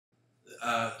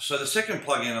So the second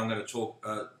plugin I'm going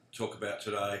to talk about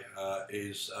today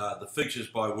is the Features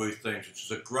by Woo Themes, which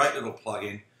is a great little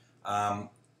plugin.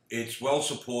 It's well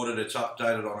supported, it's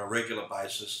updated on a regular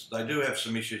basis. They do have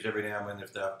some issues every now and then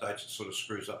if they update, it sort of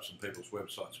screws up some people's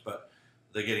websites, but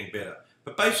they're getting better.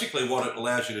 But basically what it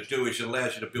allows you to do is it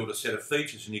allows you to build a set of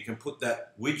features, and you can put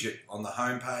that widget on the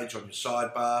home page, on your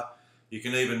sidebar. You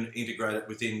can even integrate it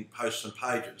within posts and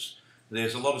pages.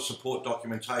 There's a lot of support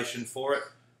documentation for it.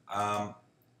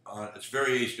 It's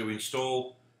very easy to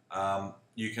install.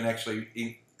 You can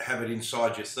actually have it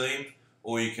inside your theme,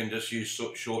 or you can just use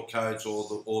shortcodes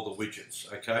or the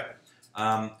widgets. Okay,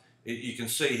 you can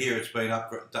see here it's been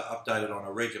updated on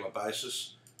a regular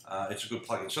basis. It's a good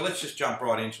plugin. So let's just jump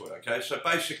right into it. Okay, so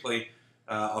basically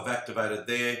I've activated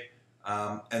there,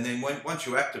 and then once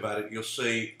you activate it, you'll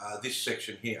see this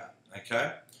section here.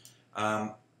 Okay.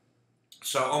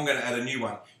 So I'm going to add a new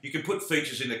one. You can put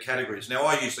features into categories. Now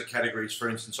I use the categories, for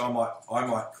instance, I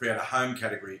might create a home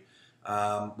category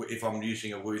if I'm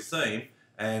using a Woo theme,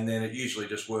 and then it usually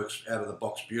just works out of the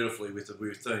box beautifully with the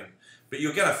Woo theme. But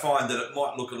you're going to find that it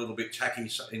might look a little bit tacky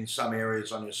in some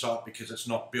areas on your site because it's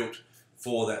not built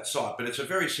for that site. But it's a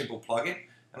very simple plugin,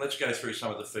 and let's go through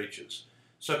some of the features.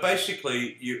 So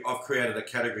basically, I've created a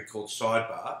category called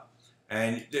Sidebar,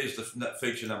 and there's the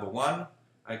feature number 1,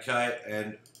 okay,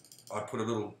 and I put a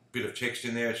little bit of text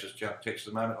in there. It's just junk text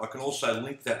at the moment. I can also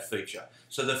link that feature.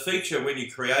 So the feature, when you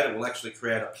create it, will actually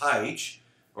create a page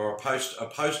or a post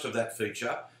of that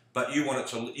feature. But you want it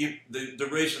to. The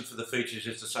reason for the features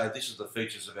is to say this is the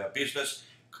features of our business.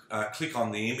 Click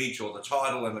on the image or the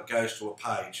title, and it goes to a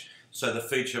page. So the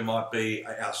feature might be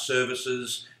our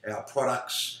services, our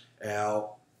products, our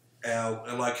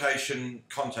location.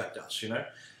 Contact us. You know.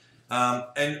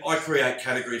 And I create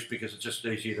categories because it's just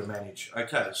easier to manage.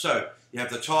 Okay, so you have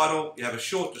the title, you have a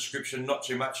short description, not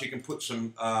too much. You can put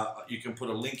some, you can put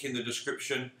a link in the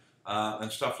description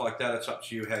and stuff like that. It's up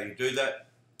to you how you do that.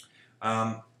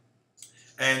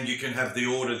 And you can have the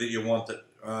order that you want. That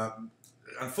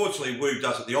unfortunately, Woo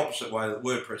does it the opposite way that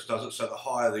WordPress does it. So the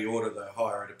higher the order, the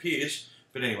higher it appears.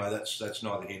 But anyway, that's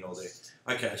neither here nor there.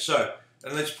 Okay, so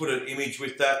and let's put an image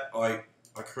with that.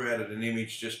 I created an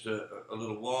image just a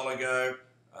little while ago.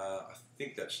 I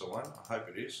think that's the one. I hope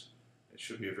it is. It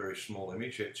should be a very small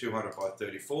image, yeah, 200 by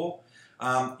 34.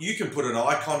 You can put an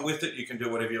icon with it. You can do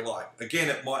whatever you like. Again,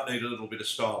 it might need a little bit of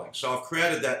styling. So I've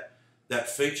created that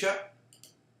feature,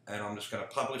 and I'm just going to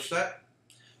publish that.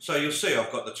 So you'll see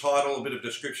I've got the title, a bit of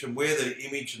description, where the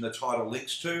image and the title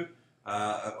links to.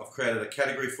 I've created a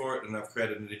category for it, and I've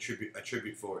created an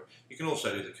attribute for it. You can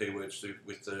also do the keywords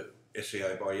with the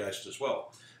SEO by Yoast as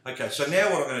well. Okay, so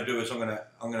now what I'm going to do is I'm going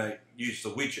to use the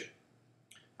widget.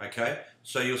 Okay,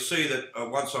 so you'll see that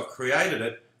once I've created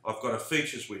it, I've got a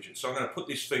features widget. So I'm going to put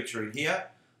this feature in here.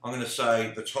 I'm going to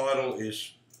say the title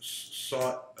is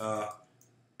site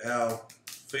our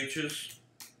features.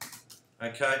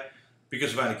 Okay.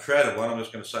 Because I've only created one, I'm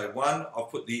just going to say 1. I'll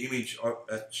put the image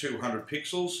at 200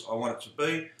 pixels. I want it to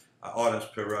be items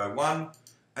per row 1.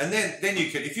 And then you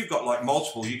can, if you've got like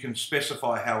multiple, you can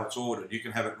specify how it's ordered. You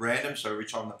can have it random, so every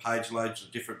time the page loads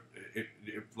it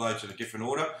loads in a different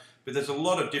order. But there's a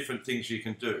lot of different things you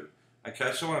can do.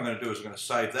 Okay, so what I'm going to do is I'm going to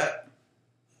save that,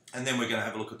 and then we're going to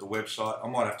have a look at the website. I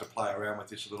might have to play around with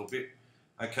this a little bit.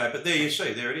 Okay, but there you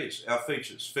see, there it is, our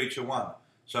features, feature 1.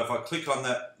 So if I click on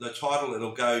the title,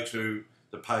 it'll go to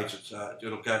the page.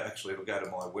 It'll go to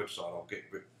my website. I'll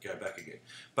go back again.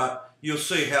 But you'll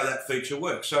see how that feature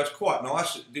works. So it's quite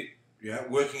nice,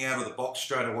 working out of the box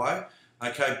straight away.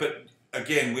 Okay, but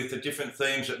again, with the different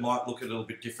themes, it might look a little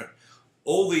bit different.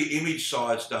 All the image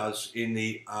size does in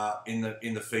the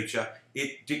feature,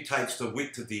 it dictates the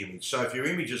width of the image. So if your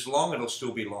image is long, it'll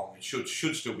still be long. It should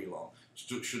still be long.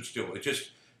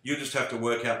 You just have to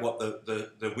work out what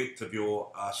the width of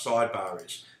your sidebar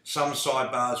is. Some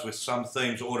sidebars with some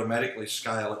themes automatically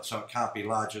scale it so it can't be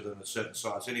larger than a certain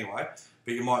size anyway,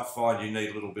 but you might find you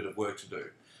need a little bit of work to do.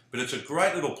 But it's a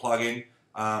great little plugin,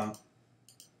 and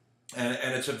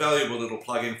it's a valuable little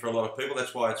plugin for a lot of people.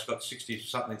 That's why it's got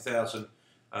 60-something thousand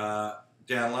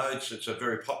downloads. It's a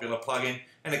very popular plugin,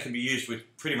 and it can be used with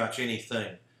pretty much any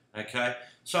theme. Okay,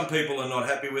 some people are not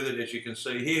happy with it, as you can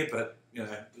see here, but you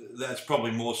know, that's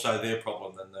probably more so their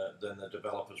problem than the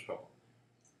developer's problem.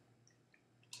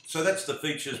 So that's the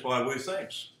Features by Woo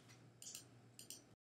Themes.